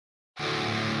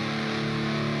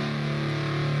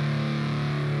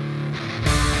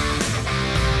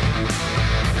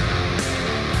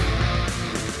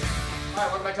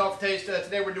All for Taste.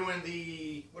 Today we're doing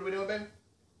the, what are we doing, baby? I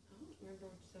don't remember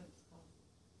what it's called.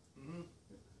 Mm-hmm.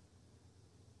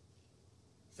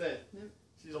 Say it. Nope.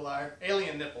 She's a liar.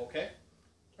 Alien nipple, okay?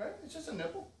 Right? It's just a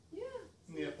nipple. Yeah.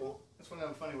 Nipple. That's one of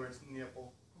them funny words,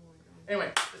 nipple. Oh my God.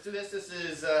 Anyway, let's do this. This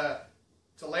is,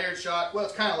 it's a layered shot. Well,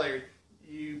 it's kind of layered.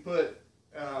 You put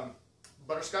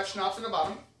butterscotch schnapps in the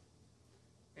bottom,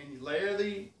 and you layer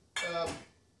the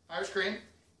Irish cream,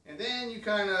 and then you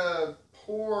kind of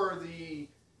pour the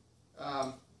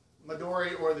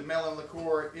Midori or the melon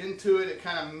liqueur into it. It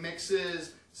kind of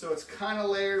mixes, so it's kind of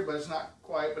layered, but it's not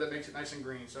quite, but it makes it nice and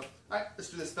green. So, all right,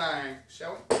 let's do this thing,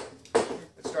 shall we?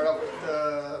 Let's start off with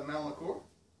the melon liqueur.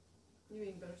 You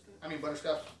mean butterscotch? I mean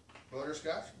butterscotch,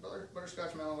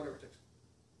 melon, whatever it takes.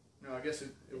 No, I guess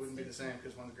it wouldn't be the same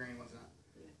because one's green, one's not.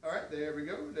 Yeah. All right, there we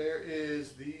go. There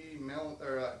is the melon,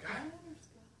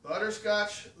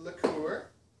 butterscotch liqueur.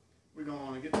 We're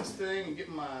going to get this thing and get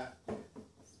my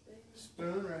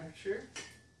spoon right here.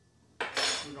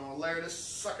 We're going to layer this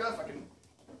sucker up. If I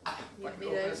can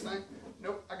open this thing.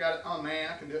 Nope, I got it. Oh man,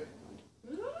 I can do it.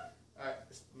 Alright,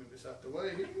 let's move this out the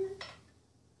way here.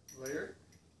 Layer it.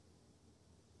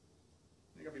 I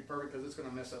think it'll be perfect because it's going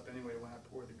to mess up anyway when I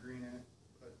pour the green in it.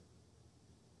 But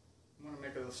I want to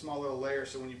make a small little layer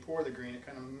so when you pour the green, it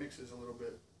kind of mixes a little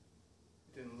bit.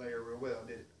 It didn't layer real well,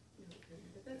 did it?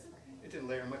 But that's okay. It didn't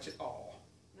layer much at all.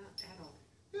 Not at all.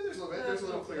 Yeah, there's a little bit. There's a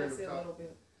little clear at the top. A little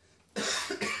bit.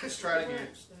 Let's try it again.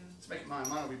 Let's make it mine.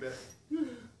 Mine will be better. I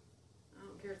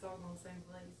don't care. It's all going the same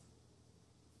place.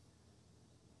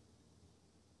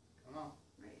 Come on.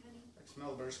 Right, honey? I can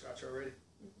smell the butterscotch already.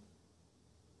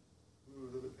 Mm-hmm. Ooh, a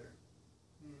little bit better.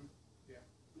 Yeah.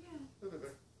 Yeah. A little bit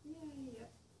better. Yeah.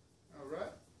 All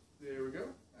right. There we go.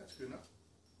 That's good enough.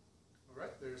 All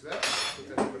right. There's that. Put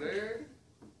that over there.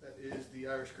 That is the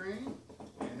Irish cream.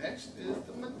 And next is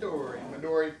the Midori.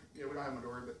 Midori, yeah, we don't have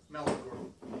Midori, but melon liqueur.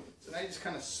 So now you just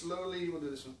kind of slowly, we'll do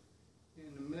this one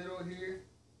in the middle here.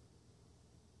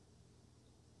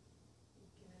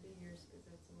 Can I do yours? Because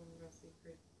that's the one real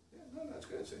secret. Yeah, no, that's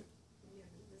good. See, Yeah,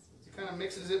 but this one's it kind of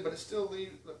mixes it, but it still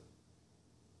leaves. Look.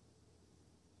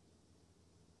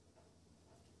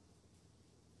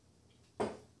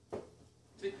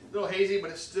 See, a little hazy,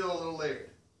 but it's still a little layered.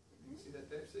 You see that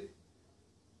there? See?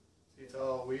 It's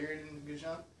all weird and good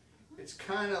junk. It's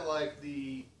kind of like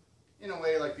the, in a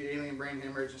way, like the alien brain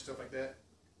hemorrhage and stuff like that.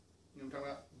 You know what I'm talking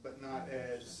about? But not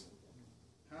as,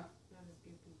 huh? not as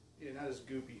goopy. Yeah, not as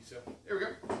goopy. So, there we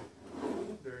go.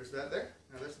 There's that there.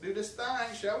 Now let's do this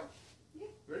thing, shall we? Yeah.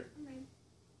 Ready? I'm ready.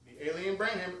 The alien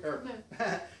brain hemorrhage, or, No.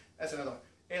 that's another one.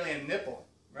 Alien nipple,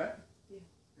 right? Yeah.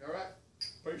 You all right?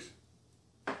 Peace.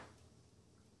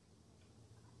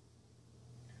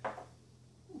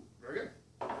 Very good.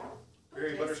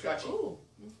 Very butterscotchy. Ooh.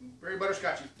 Very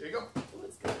butterscotchy. There you go. Ooh,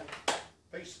 it's good.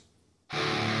 Peace.